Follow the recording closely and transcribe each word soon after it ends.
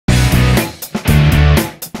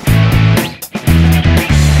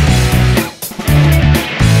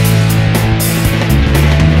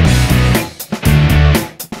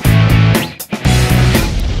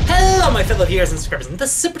viewers and subscribers, and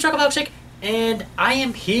this is Supercholatemilkshake, and I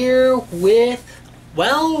am here with,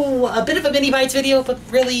 well, a bit of a mini bites video, but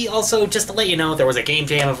really also just to let you know there was a game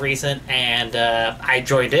jam of recent, and I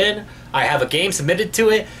joined in. I have a game submitted to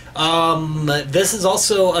it. This is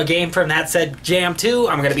also a game from that said jam too.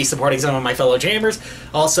 I'm going to be supporting some of my fellow jammers.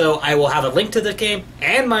 Also, I will have a link to the game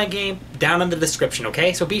and my game down in the description,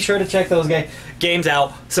 okay? So be sure to check those games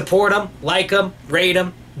out. Support them, like them, rate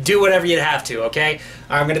them, do whatever you have to, okay?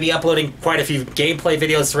 I'm going to be uploading quite a few gameplay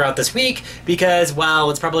videos throughout this week because,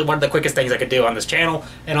 well, it's probably one of the quickest things I could do on this channel,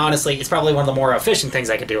 and honestly, it's probably one of the more efficient things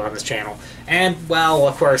I could do on this channel. And, well,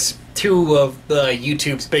 of course, two of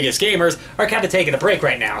YouTube's biggest gamers are kind of taking a break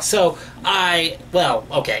right now, so well,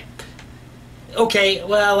 okay. Okay,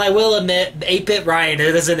 well, I will admit, 8-Bit Ryan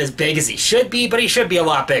isn't as big as he should be, but he should be a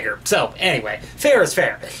lot bigger. So, anyway, fair is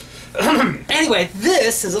fair. Anyway,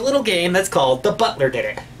 this is a little game that's called The Butler Did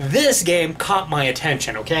It. This game caught my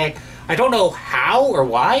attention, okay? I don't know how or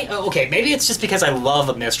why. Okay, maybe it's just because I love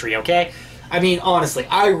a mystery, okay? I mean, honestly,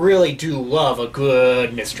 I really do love a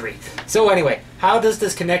good mystery. So anyway, how does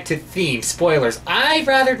this connect to theme? Spoilers. I'd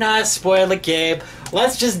rather not spoil the game.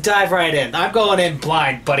 Let's just dive right in. I'm going in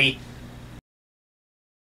blind, buddy.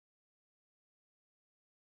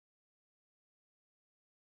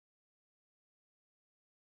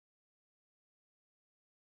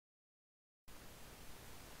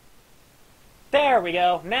 There we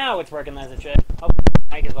go. Now it's working as it should. Oh, the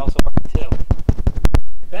mic is also working too.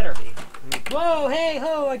 It better be. Whoa, hey,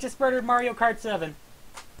 ho, I just murdered Mario Kart 7.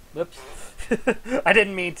 Whoops. I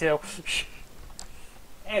didn't mean to.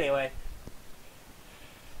 Anyway.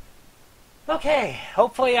 Okay,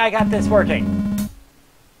 hopefully I got this working.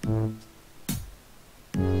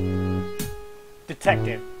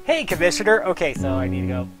 Detective. Hey, Commissioner. Okay, so I need to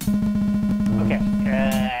go. Okay,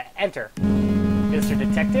 enter. Mr.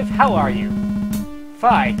 Detective, how are you?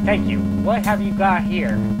 Fine, thank you. What have you got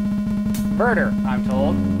here? Murder, I'm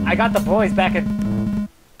told. I got the boys back at...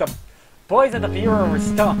 The boys at the bureau were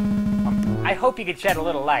stoned. I hope you can shed a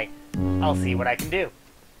little light. I'll see what I can do.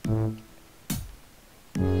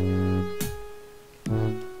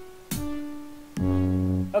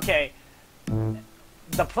 Okay.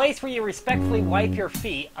 The place where you respectfully wipe your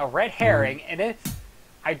feet, a red herring, and an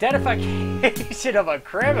identification of a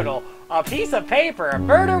criminal, a piece of paper, a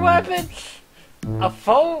murder weapon, a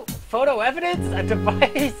photo evidence, a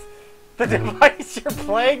device, the device you're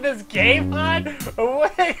playing this game on, a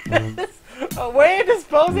way of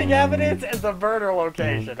disposing evidence, and the murder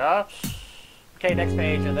location, huh? Okay, next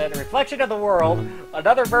page, and then a reflection of the world,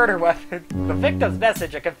 another murder weapon, the victim's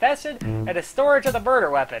message, a confession, and a storage of the murder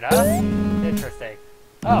weapon, huh? Interesting.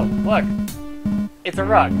 Oh, look. It's a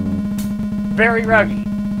rug. Very ruggy.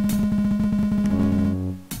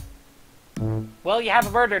 Well, you have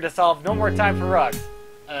a murder to solve. No more time for rugs.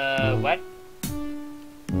 What?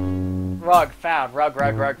 Rug found. Rug.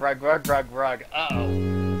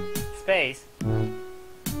 Uh-oh. Space.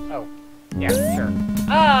 Oh. Yeah, sure.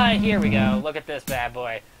 Ah, here we go. Look at this bad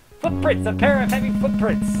boy. Footprints. A pair of heavy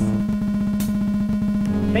footprints.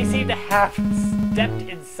 They seem to have stepped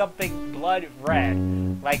in something blood red.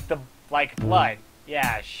 Like blood.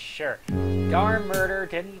 Yeah, sure. Darn murder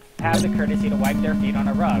didn't have the courtesy to wipe their feet on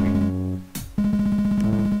a rug.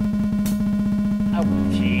 Oh,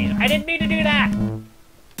 jeez. I didn't mean to do that!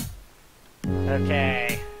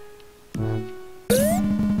 Okay.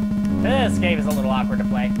 This game is a little awkward to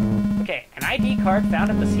play. Okay, an ID card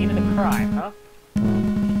found at the scene of the crime, huh?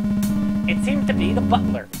 It seems to be the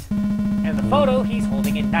butler's. And the photo, he's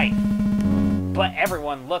holding a knife. But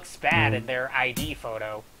everyone looks bad in their ID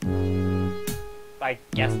photo. I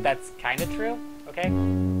guess that's kind of true, okay?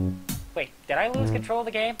 Wait, did I lose control of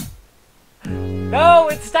the game? No,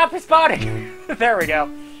 it stopped responding! There we go.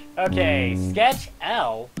 Okay, sketch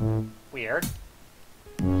L. Weird.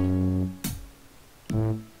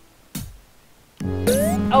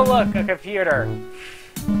 Oh look, a computer.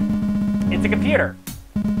 It's a computer.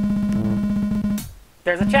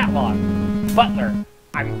 There's a chat log. Butler,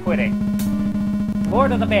 I'm quitting.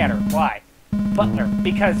 Lord of the Manor, why? Butler,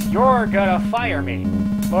 because you're gonna fire me.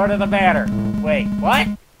 Lord of the Manor. Wait, what?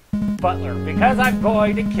 Butler, because I'm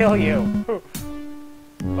going to kill you.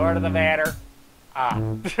 Lord of the Manor. Ah.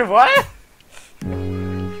 What?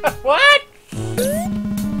 What?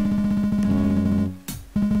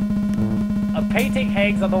 A painting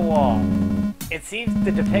hangs on the wall. It seems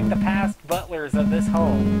to depict the past butlers of this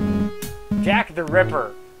home. Jack the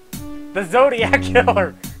Ripper. The Zodiac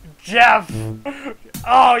Killer. Jeff.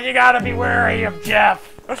 Oh, you gotta be wary of Jeff.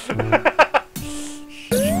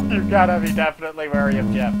 You gotta be definitely wary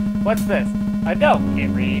of Jeff. What's this? A note. It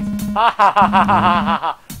reads, ha ha ha ha ha ha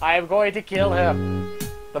ha. I am going to kill him.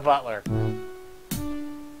 The butler.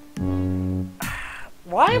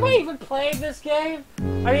 Why am I even playing this game?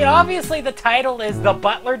 I mean, obviously the title is The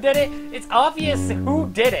Butler Did It. It's obvious who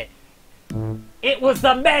did it. It was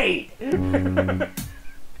the maid!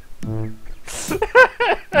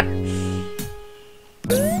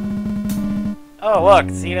 Oh, look,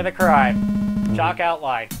 scene of the crime. Chalk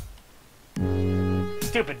outline.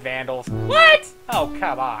 Stupid vandals. What? Oh,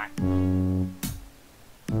 come on.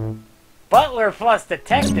 Butler plus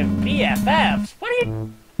detective BFFs. What are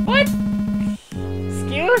you... What?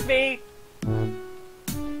 Excuse me.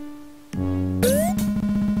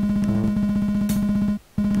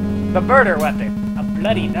 The murder weapon. A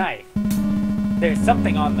bloody knife. There's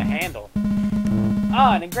something on the handle.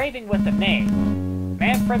 Ah, an engraving with the name.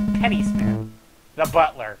 Manfred Pennysmith. The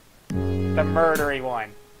butler. The murdery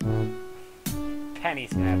one.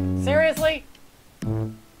 Pennysmith. Seriously?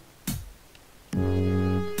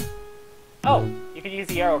 Oh, you can use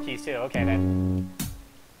the arrow keys too. Okay then.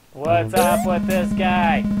 What's up with this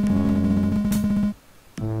guy?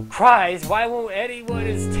 Cries, why won't anyone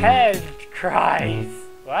is Ted? Cries.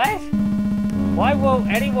 What? Why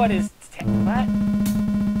won't anyone is Ted? What?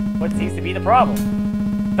 What seems to be the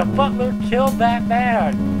problem? The butler killed that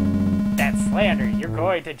man. That's slander. You're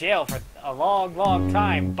going to jail for a long, long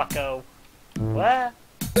time, bucko. What?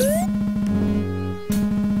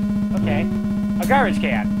 Okay. A garbage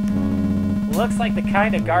can. Looks like the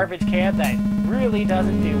kind of garbage can that really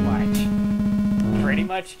doesn't do much. Pretty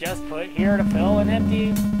much just put here to fill an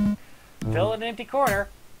empty corner.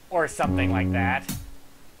 Or something like that.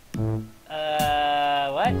 What's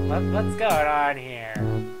going on here?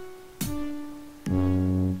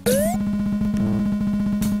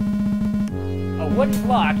 A wooden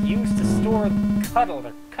block used to store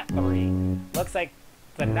cutlery. Looks like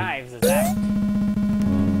the knives is out.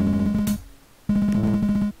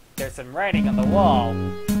 There's some writing on the wall.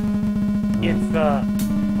 It's the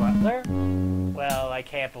butler? Well, I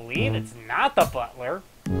can't believe it's not the butler.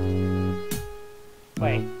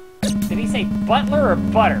 Wait, did he say butler or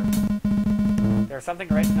butter? There's something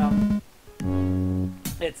written on...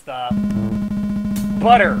 It's the...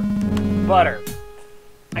 Butter. Butter.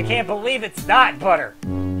 I can't believe it's not butter.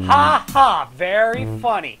 Ha ha, very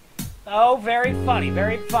funny. Oh, very funny,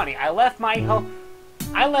 very funny. I left my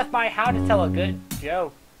how to tell a good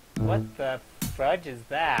joke. What the fudge is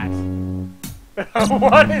that?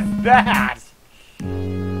 What is that?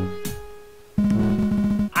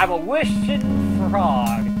 I'm a wishing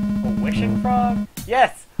frog. A wishing frog?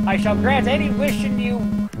 Yes, I shall grant any wishing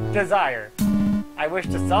you desire. I wish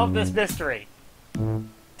to solve this mystery.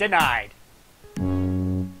 Denied.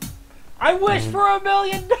 I wish for $1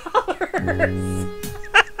 million!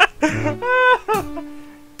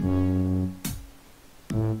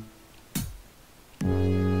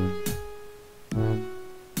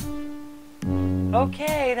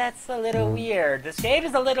 Okay, that's a little weird. This game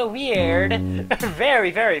is a little weird.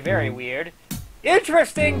 Very, very, very weird.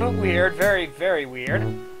 Interesting, but weird. Very, very weird.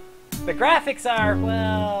 The graphics are,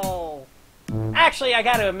 well... Actually, I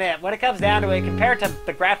gotta admit, when it comes down to it, compared to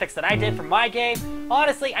the graphics that I did for my game,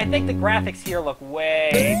 honestly, I think the graphics here look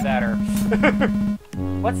way better.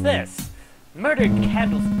 What's this? Murdered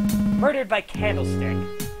by candlestick.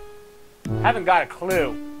 Haven't got a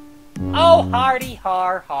clue. Oh, hardy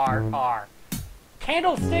har har har.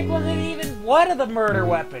 Candlestick wasn't even one of the murder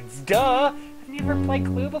weapons. Duh! Have you ever played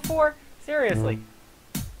Clue before? Seriously.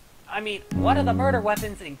 I mean, one of the murder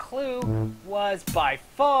weapons in Clue was by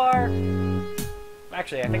far...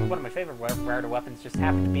 Actually, I think one of my favorite murder weapons just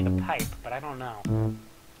happened to be the pipe, but I don't know.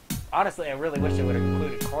 Honestly, I really wish it would have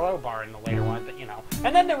included crowbar in the later one, but you know.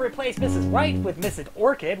 And then they replaced Mrs. White with Mrs.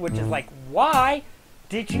 Orchid, which is like, why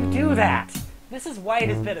did you do that? Mrs. White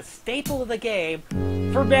has been a staple of the game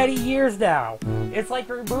for many years now. It's like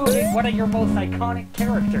removing one of your most iconic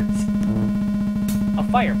characters. A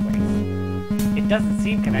fireplace. It doesn't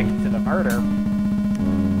seem connected to the murder.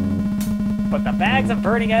 But the bags of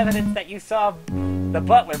burning evidence that you saw the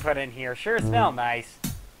butler put in here sure smell nice.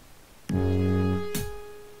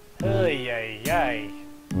 Ay, ay, ay.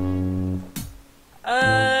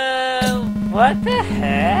 What the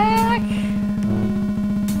heck?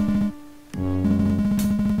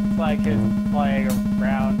 It's like it's playing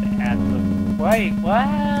around at the... Wait,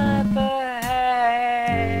 what the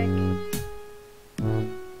heck?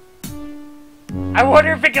 I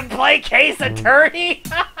wonder if it can play case attorney?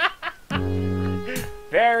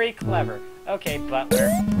 Very clever. Okay,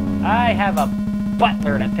 Butler. I have a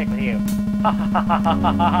butler to pick with you.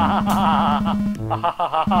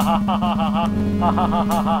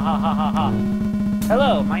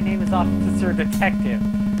 Hello, my name is Officer Detective.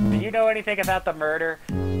 Do you know anything about the murder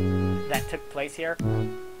that took place here?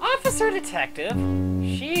 Officer Detective?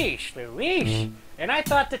 Sheesh, Louise. And I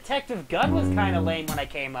thought Detective Gunn was kind of lame when I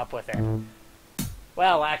came up with it.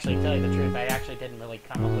 Well, actually, to tell you the truth, I actually didn't really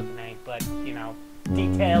come up with the name, but, you know,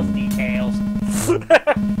 details.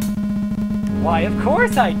 Why, of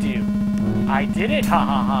course I do. I did it. Ha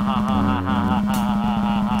ha ha ha ha ha ha ha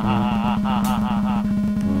ha ha ha ha.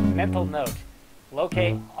 Mental note.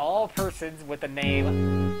 Locate all persons with the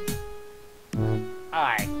name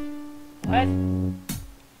I. What?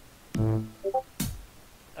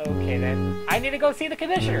 Okay, then. I need to go see the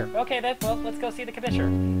commissioner. Okay, then. Well, let's go see the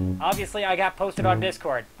commissioner. Obviously, I got posted on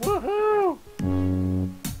Discord. Woohoo!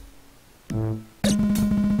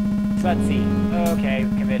 So let's see. Okay,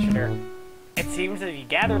 commissioner. It seems that you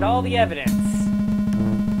gathered all the evidence.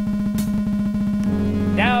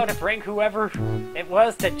 Now to bring whoever it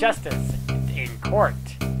was to justice in court.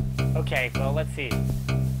 Okay, well, let's see.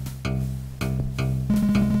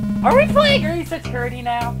 Are we playing Early Security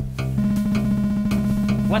now?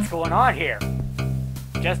 What's going on here?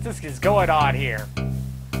 Justice is going on here.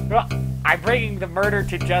 Well, I'm bringing the murder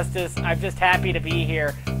to justice. I'm just happy to be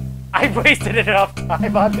here. I've wasted enough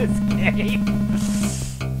time on this game.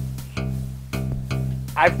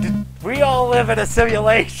 We all live in a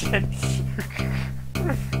simulation.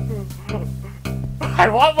 I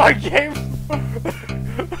want my game.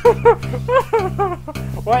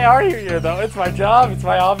 Why are you here, though? It's my job. It's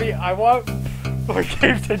my hobby. I want my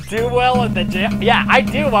game to do well in the jam. Yeah, I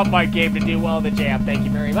do want my game to do well in the jam. Thank you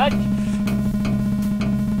very much.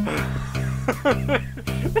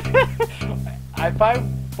 If I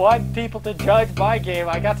want people to judge my game,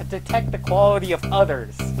 I got to detect the quality of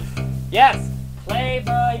others. Yes, play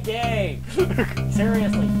my game.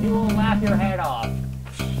 Seriously, you will laugh your head off.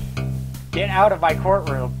 Get out of my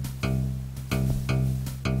courtroom.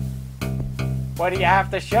 What do you have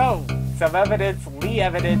to show? Some evidence, Lee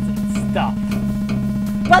evidence, and stuff.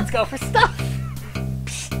 Let's go for stuff!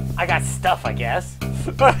 I got stuff, I guess.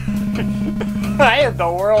 I am the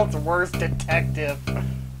world's worst detective.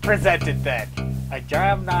 Presented then. A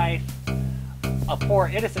jam knife, a poor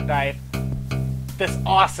innocent knife, this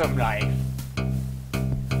awesome knife.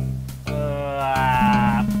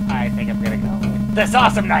 I think I'm gonna go with this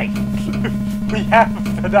awesome knife! We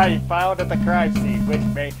have the knife found at the crime scene, which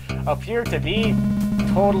may appear to be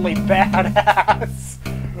totally badass.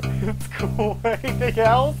 It's cool. Anything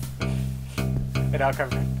else? And now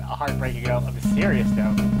comes a heartbreaking note, a mysterious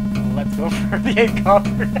note. Let's go for the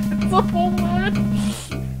incomprehensible one.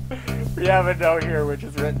 We have a note here which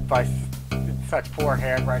is written by such poor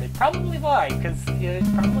handwriting. Probably why, because it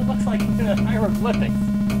probably looks like hieroglyphics.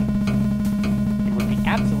 It would be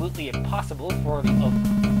absolutely impossible for the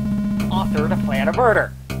author to plan a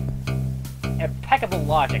murder. Impeccable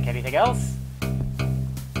logic. Anything else?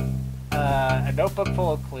 A notebook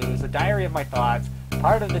full of clues, a diary of my thoughts,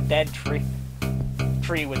 part of the dead tree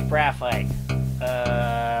with graphite.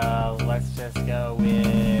 Let's just go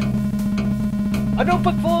with a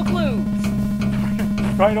notebook full of clues.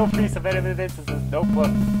 Final piece of evidence is this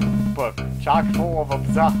notebook chock full of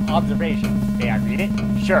observations. May I read it?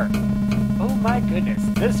 Sure. Oh my goodness,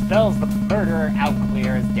 this spells the murderer out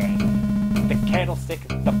clear as day. The candlestick,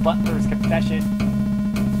 the butler's confession.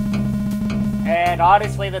 And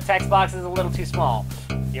honestly, the text box is a little too small.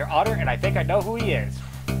 Your Honor, and I think I know who he is.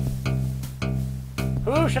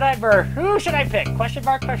 Who should I murder? Who should I pick? Question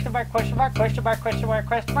mark, question mark, question mark, question mark, question mark,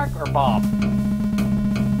 question mark, or Bob?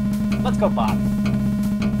 Let's go Bob.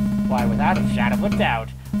 Why, without a shadow of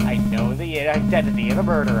doubt, I know the identity of the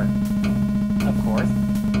murderer. Of course,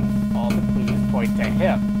 all the clues point to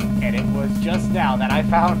him. And it was just now that I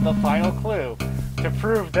found the final clue to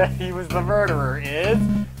prove that he was the murderer is...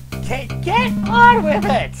 Get on with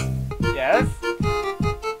it! Yes?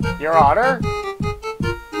 Your Honor?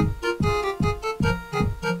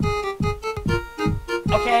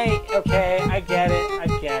 Okay, I get it.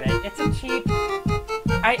 It's a cheap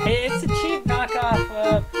knockoff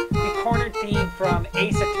of the corner theme from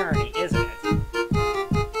Ace Attorney, isn't it?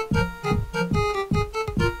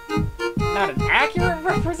 Not an accurate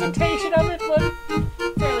representation of it, but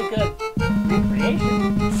fairly good recreation.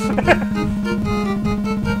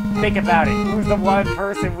 Think about it. Who's the one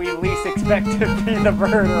person we least expect to be the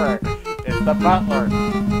murderer? It's the butler.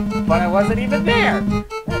 But I wasn't even there.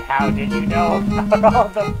 And how did you know about all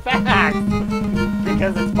the facts?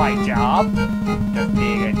 Because it's my job. Does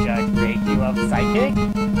being a judge make you a psychic?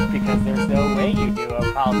 Because there's no way you knew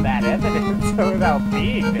about that evidence without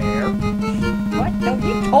being there. What? No,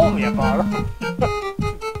 you told me about it.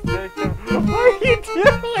 What are you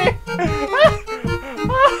doing?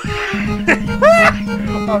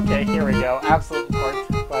 Okay, here we go. Absolute court.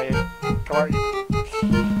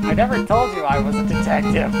 I never told you I was a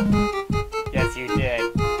detective. Yes, you did.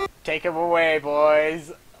 Take him away,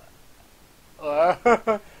 boys.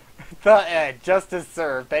 Justice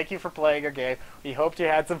served. Thank you for playing our game. We hoped you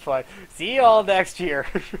had some fun. See you all next year.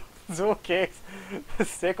 Zool Games,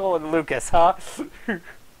 Sickle and Lucas, huh?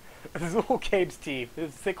 Zool Games team.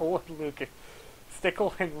 Sickle and Lucas.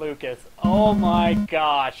 Sickle and Lucas. Oh my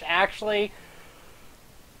gosh. Actually,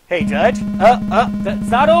 hey, Judge. It's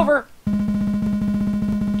not over.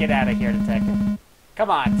 Get out of here, Detective. Come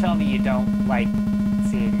on, tell me you don't like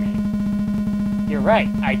seeing me. You're right,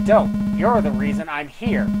 I don't. You're the reason I'm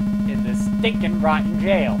here, in this stinking rotten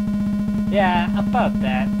jail. Yeah, about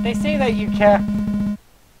that. They say that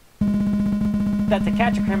that to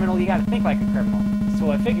catch a criminal, you gotta think like a criminal.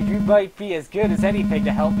 So I figured you might be as good as anything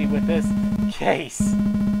to help me with this case.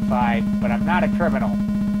 Fine, but I'm not a criminal.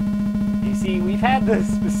 You see, we've had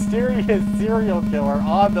this mysterious serial killer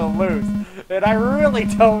on the loose, and I really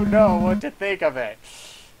don't know what to think of it.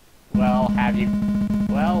 Well,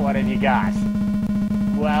 what have you got?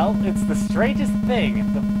 Well, it's the strangest thing.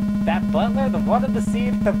 That Butler, the one at the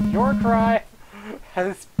scene of your crime,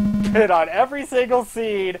 has been on every single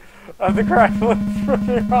scene of the crime from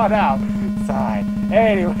here on out. Sigh.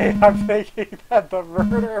 Anyway, I'm thinking that the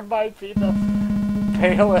murderer might be the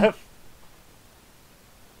bailiff.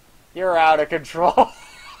 You're out of control.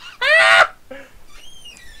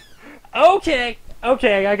 Okay,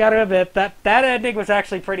 I gotta admit, that ending was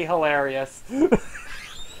actually pretty hilarious.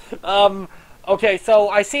 Okay, so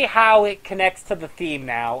I see how it connects to the theme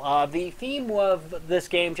now. The theme of this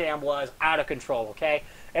game jam was out of control, okay?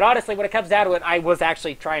 And honestly, when it comes down to it, I was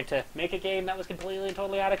actually trying to make a game that was completely and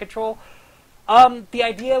totally out of control. The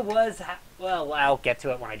idea was, well, I'll get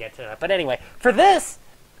to it when I get to it. But anyway, for this,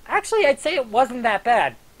 actually, I'd say it wasn't that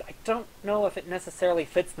bad. I don't know if it necessarily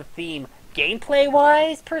fits the theme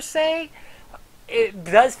gameplay-wise, per se. It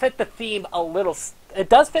does fit the theme a little... It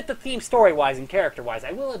does fit the theme story-wise and character-wise,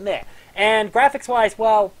 I will admit. And graphics-wise,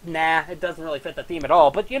 well, nah, it doesn't really fit the theme at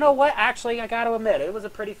all. But you know what? Actually, I gotta admit, it was a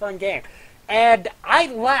pretty fun game. And I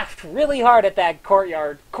laughed really hard at that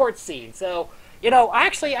court scene. So, you know,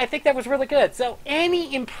 actually, I think that was really good. So,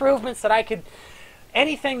 any improvements that I could...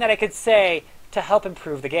 Anything that I could say to help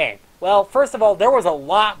improve the game. Well, first of all, there was a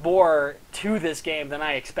lot more to this game than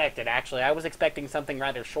I expected, actually. I was expecting something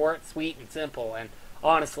rather short, sweet, and simple, and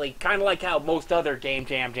honestly, kind of like how most other game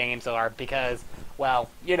jam games are, because, well,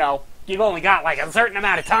 you know, you've only got like a certain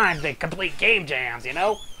amount of time to complete game jams, you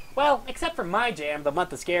know? Well, except for my jam, the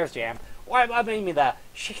Month of Scares jam, or I mean the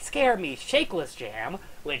Scare Me Shakeless jam,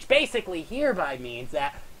 which basically hereby means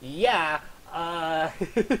that, yeah,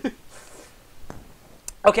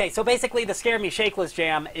 okay, so basically the Scare Me Shakeless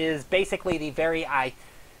jam is basically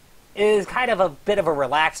is kind of a bit of a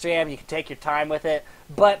relaxed jam. You can take your time with it.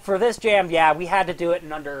 But for this jam, yeah, we had to do it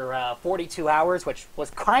in under 42 hours, which was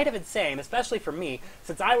kind of insane, especially for me,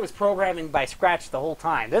 since I was programming by scratch the whole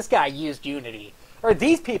time. This guy used Unity. Or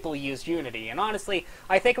these people used Unity. And honestly,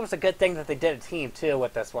 I think it was a good thing that they did a team, too,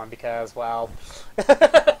 with this one, because, well...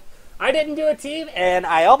 I didn't do a team, and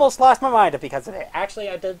I almost lost my mind because of it. Actually,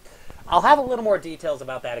 I did... I'll have a little more details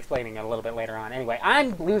about that, explaining it a little bit later on. Anyway,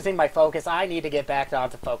 I'm losing my focus. I need to get back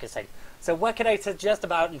onto focusing. So what can I suggest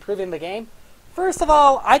about improving the game? First of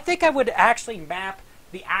all, I think I would actually map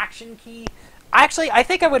the action key. Actually, I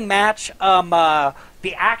think I would match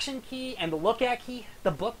the action key and the look at key,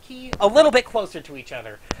 the book key, a little bit closer to each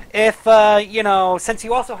other. If, you know, since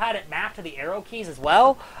you also had it mapped to the arrow keys as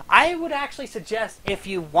well, I would actually suggest if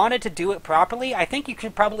you wanted to do it properly, I think you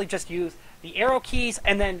could probably just use the arrow keys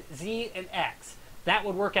and then Z and X. That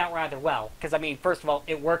would work out rather well. Because, I mean, first of all,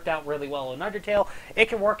 it worked out really well in Undertale. It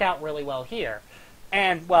can work out really well here.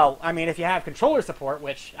 And, well, I mean, if you have controller support,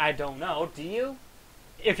 which I don't know, do you?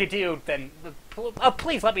 If you do, then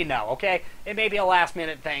please let me know, okay? It may be a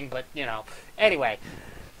last-minute thing, but, you know. Anyway,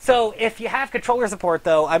 so if you have controller support,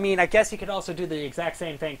 though, I mean, I guess you could also do the exact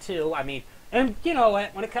same thing, too. I mean, and you know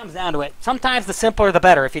what? When it comes down to it, sometimes the simpler the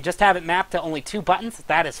better. If you just have it mapped to only 2 buttons,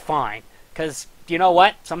 that is fine. Because, you know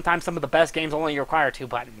what? Sometimes some of the best games only require 2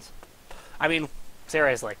 buttons. I mean,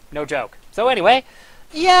 seriously, no joke. So anyway,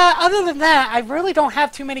 yeah, other than that, I really don't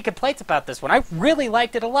have too many complaints about this one. I really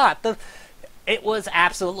liked it a lot. It was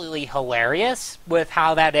absolutely hilarious with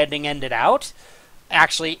how that ending ended out.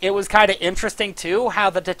 Actually, it was kind of interesting, too, how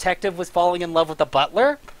the detective was falling in love with the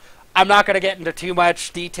butler. I'm not going to get into too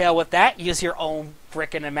much detail with that. Use your own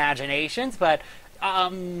frickin' imaginations, but...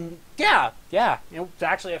 yeah, it's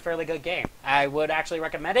actually a fairly good game. I would actually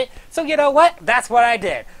recommend it. So you know what? That's what I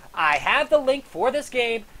did. I have the link for this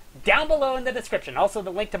game down below in the description. Also,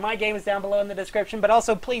 the link to my game is down below in the description, but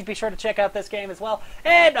also please be sure to check out this game as well.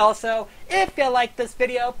 And also, if you like this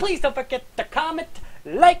video, please don't forget to comment,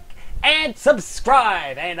 like, and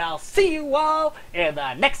subscribe. And I'll see you all in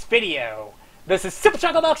the next video. This is Super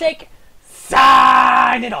Chocolate Milkshake,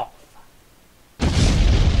 signing off.